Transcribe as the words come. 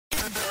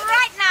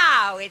Right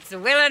now, it's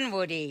Will and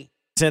Woody.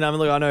 And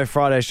look, I know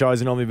Friday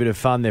shows are normally a bit of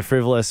fun. They're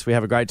frivolous. We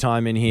have a great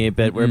time in here,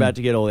 but we're about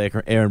to get all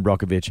Aaron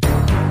Brockovich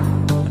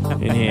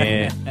in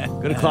here.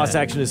 Got a class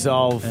action to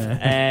solve.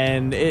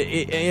 And,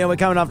 we're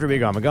coming after a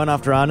big one. We're going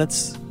after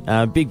Arnott's.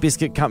 Big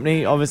biscuit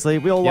company, obviously.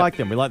 We all like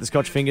them. We like the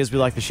Scotch fingers. We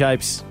like the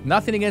shapes.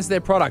 Nothing against their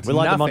products. We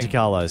like the Monte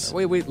Carlos.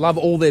 We love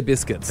all their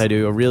biscuits. They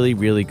do a really,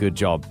 really good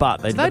job.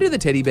 But do they do the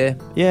teddy bear?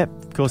 Yeah,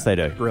 of course they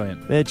do.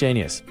 Brilliant. They're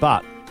genius.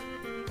 But...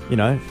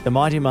 the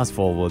mighty must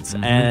forwards.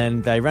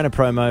 And they ran a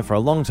promo for a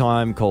long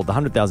time called the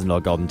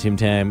 $100,000 Golden Tim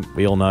Tam.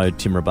 We all know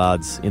Tim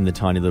Rabard's in the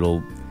tiny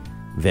little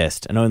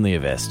vest, and only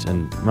a vest.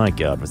 And my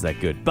God, was that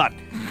good. But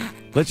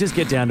let's just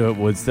get down to it,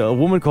 Woods. A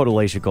woman called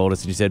Alicia called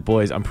us and she said,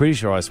 boys, I'm pretty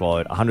sure I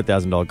swallowed a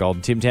 $100,000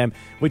 Golden Tim Tam.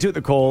 We took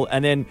the call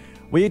and then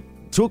we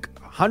took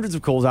hundreds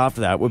of calls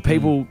after that with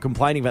people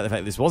complaining about the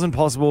fact this wasn't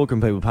possible,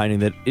 and people painting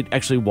that it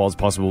actually was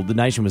possible. The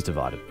nation was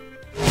divided.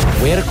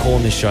 We had a call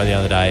on this show the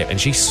other day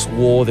and she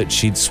swore that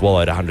she'd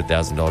swallowed a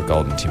 $100,000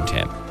 Golden Tim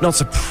Tam. Not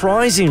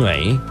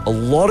surprisingly, a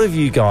lot of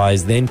you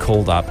guys then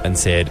called up and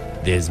said,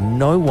 there's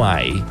no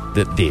way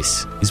that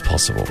this is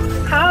possible.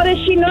 How does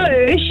she know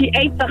she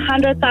ate the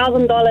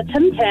 $100,000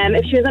 Tim Tam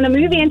if she was in a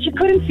movie and she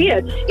couldn't see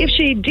it? If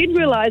she did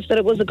realise that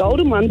it was a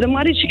golden one, then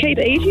why did she keep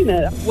eating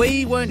it?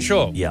 We weren't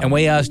sure. Yeah. And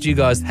we asked you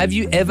guys, have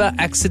you ever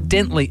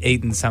accidentally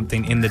eaten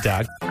something in the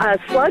dark? A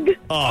slug?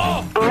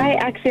 Oh. I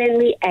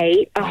accidentally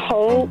ate a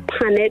whole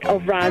punnet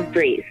of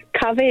raspberries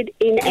covered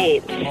in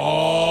ants.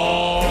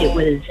 Oh. It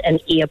was an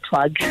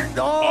earplug.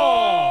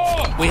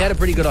 Oh. We had a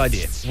pretty good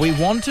idea. We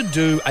want to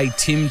do a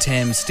Tim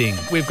Tam sting.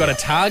 We've got a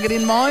target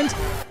in mind.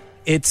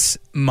 It's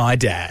my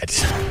dad.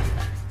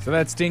 So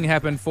that sting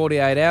happened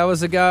 48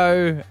 hours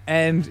ago,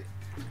 and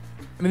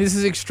I mean, this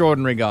is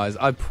extraordinary, guys.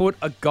 I put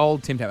a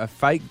gold Tim Tam, a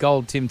fake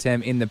gold Tim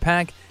Tam in the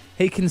pack.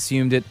 He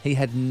consumed it. He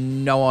had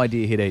no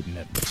idea he'd eaten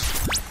it.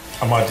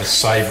 I might just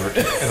savour it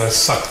and I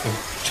suck the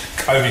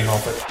coating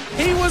off it.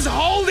 He was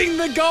holding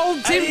the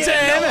gold Tim Tam.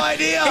 had no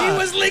idea. He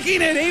was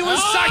licking it. He was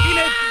sucking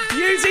it.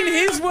 Using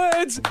his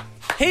words,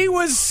 he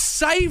was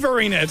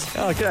savouring it.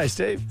 Oh, g'day,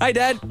 Steve. Hey,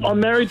 Dad.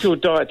 I'm married to a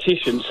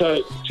dietitian, so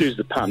excuse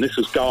the pun, this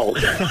was gold.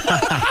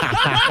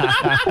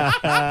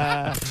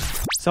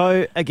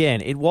 So,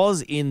 again, it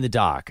was in the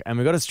dark, and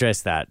we've got to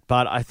stress that,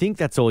 but I think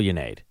that's all you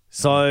need.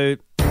 So,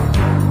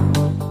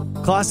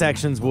 class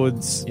actions,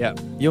 Woods. Yep.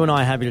 You and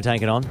I are happy to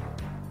take it on.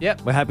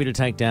 Yep. We're happy to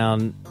take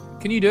down...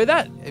 Can you do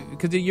that?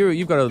 Because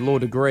you've got a law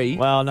degree.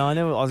 Well, no,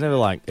 I was never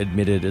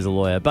admitted as a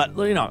lawyer, but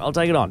I'll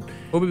take it on.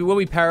 We'll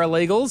be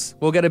paralegals.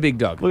 We'll get a big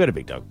dog. We'll get a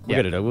big dog. We'll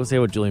get a dog. We'll see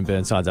what Julian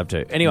Burnside's up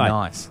to. Anyway,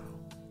 nice.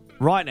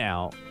 Right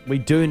now, we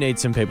do need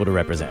some people to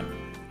represent,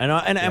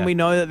 and we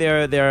know that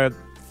there are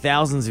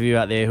thousands of you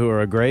out there who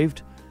are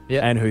aggrieved,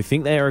 and who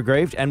think they are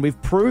aggrieved, and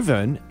we've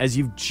proven, as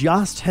you've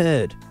just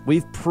heard,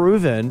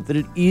 that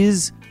it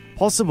is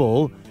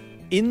possible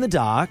in the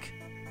dark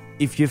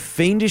if you're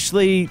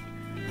fiendishly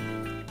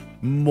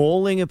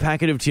mauling a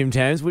packet of Tim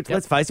Tams, which,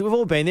 let's face it, we've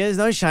all been there. There's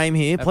no shame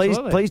here.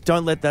 Please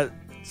don't let that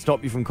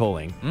stop you from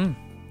calling.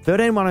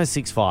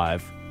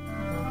 131065.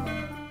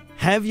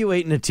 Have you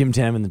eaten a Tim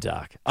Tam in the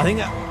dark? I think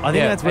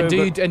that's where.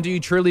 And do you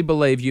truly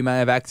believe you may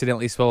have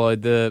accidentally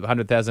swallowed the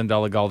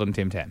 $100,000 golden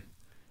Tim Tam?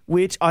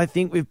 Which I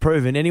think we've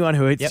proven anyone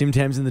who eats Tim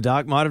Tams in the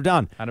dark might have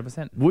done.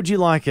 100%. Would you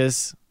like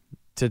us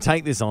to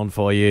take this on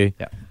for you?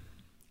 Yeah.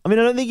 I mean,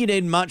 I don't think you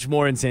need much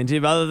more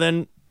incentive other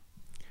than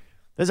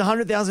there's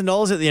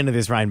 $100,000 at the end of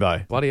this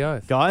rainbow. Bloody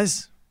oath.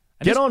 Guys,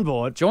 get on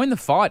board. Join the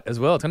fight as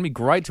well. It's going to be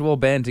great to all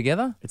band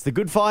together. It's the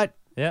good fight.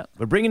 Yeah.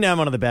 We're bringing down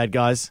one of the bad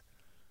guys.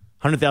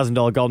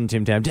 $100,000 golden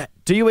Tim Tam.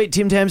 Do you eat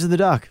Tim Tams in the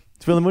dark?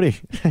 It's Will and Woody.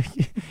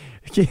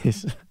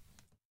 Yes.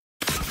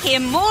 Hear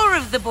more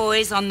of the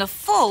boys on the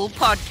full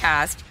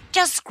podcast.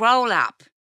 Just scroll up.